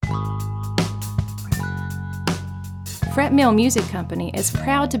Fret Mill Music Company is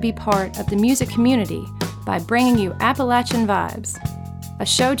proud to be part of the music community by bringing you Appalachian Vibes, a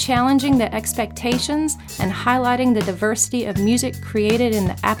show challenging the expectations and highlighting the diversity of music created in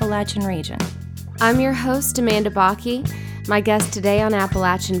the Appalachian region. I'm your host, Amanda Bakke. My guest today on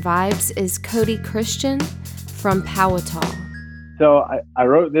Appalachian Vibes is Cody Christian from Powhatan. So I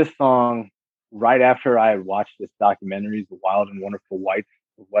wrote this song right after I had watched this documentary, The Wild and Wonderful Whites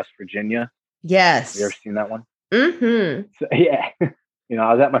of West Virginia. Yes. Have you ever seen that one? Mm-hmm. So, yeah. I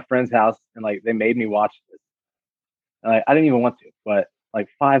was at my friend's house and they made me watch this. And I didn't even want to, but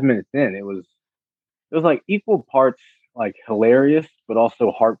 5 minutes in, it was equal parts hilarious, but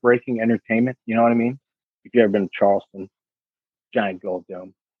also heartbreaking entertainment. You know what I mean? If you've ever been to Charleston, giant gold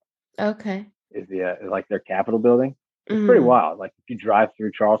dome. Okay. Is their Capitol building. It's pretty wild. If you drive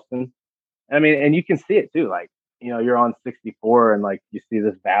through Charleston, and you can see it too. You're on 64 and you see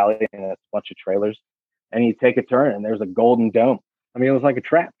this valley and it's a bunch of trailers, and you take a turn and there's a golden dome. It was like a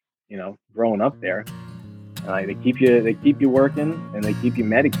trap, growing up there. And they keep you working and they keep you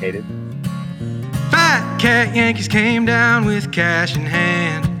medicated. Fat cat Yankees came down with cash in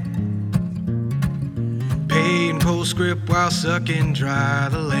hand, paid in postscript while sucking dry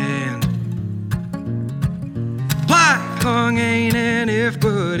the land. Black lung ain't an if,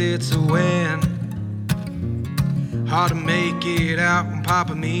 but it's a when. Hard to make it out when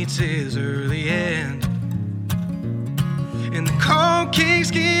Papa meets his early end. And the cold king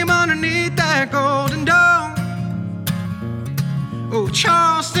scheme underneath that golden dome. Oh,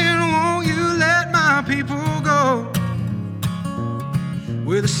 Charleston, won't you let my people go?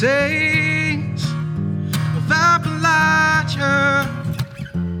 We're the saints of Appalachia.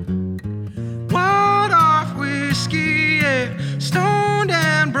 Walled off whiskey, yeah, stoned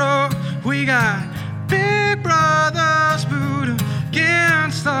and broke. We got big brothers boot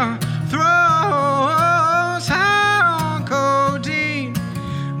against our throats. High on codeine,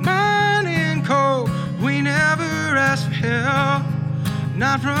 mining coal. We never asked for help,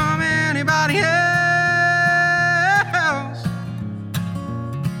 not from anybody else.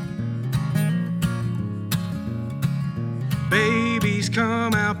 Babies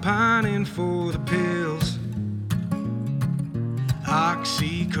come out pining for the pills,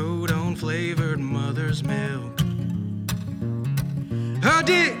 oxycodone flavored mother's milk.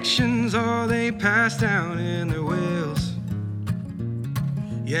 Addictions, all they pass down in their wills.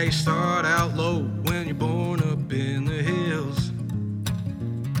 Yeah, you start out low when you're born up in the hills.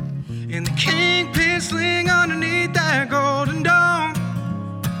 And the kingpin sling underneath that golden dome.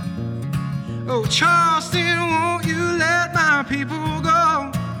 Oh, Charleston, won't you let my people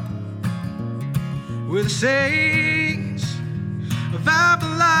go? We're the saints of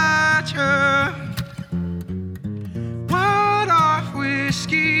Appalachia. Walled off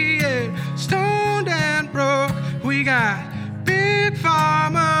whiskey, yeah, stoned and broke. We got big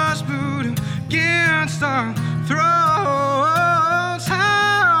farmers boot against our throats.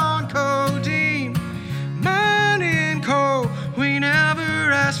 High on codeine, mining coal. We never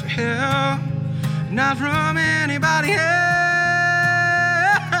asked for help, not from anybody else.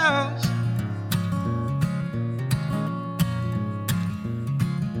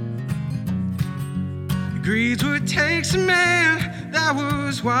 Greed's what takes a man that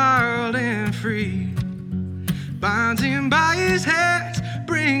was wild and free, binds him by his hands,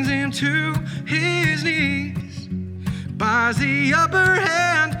 brings him to his knees, buys the upper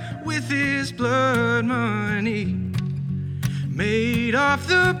hand with his blood money, made off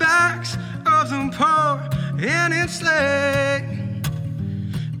the backs of the poor and enslaved.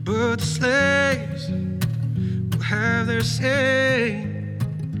 But the slaves will have their say,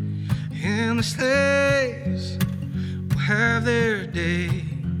 and the slaves will have their day.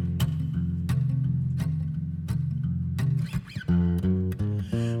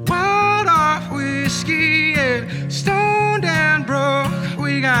 Wild off whiskey, yeah, stoned and broke.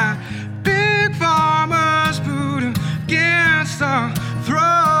 We got big farmers boot against our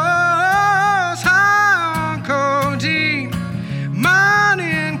throats. High on codeine,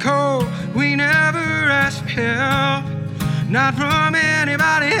 mining coal. We never asked for help, not from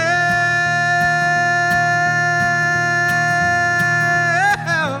anybody else.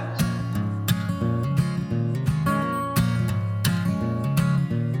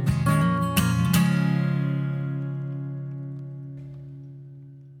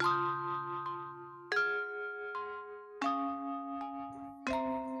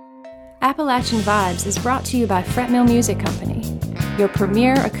 Appalachian Vibes is brought to you by Fret Mill Music Company, your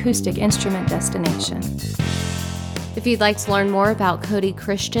premier acoustic instrument destination. If you'd like to learn more about Cody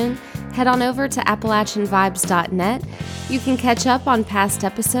Christian, head on over to AppalachianVibes.net. You can catch up on past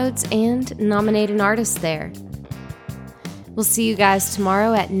episodes and nominate an artist there. We'll see you guys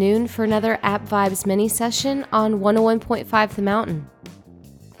tomorrow at noon for another App Vibes mini session on 101.5 The Mountain.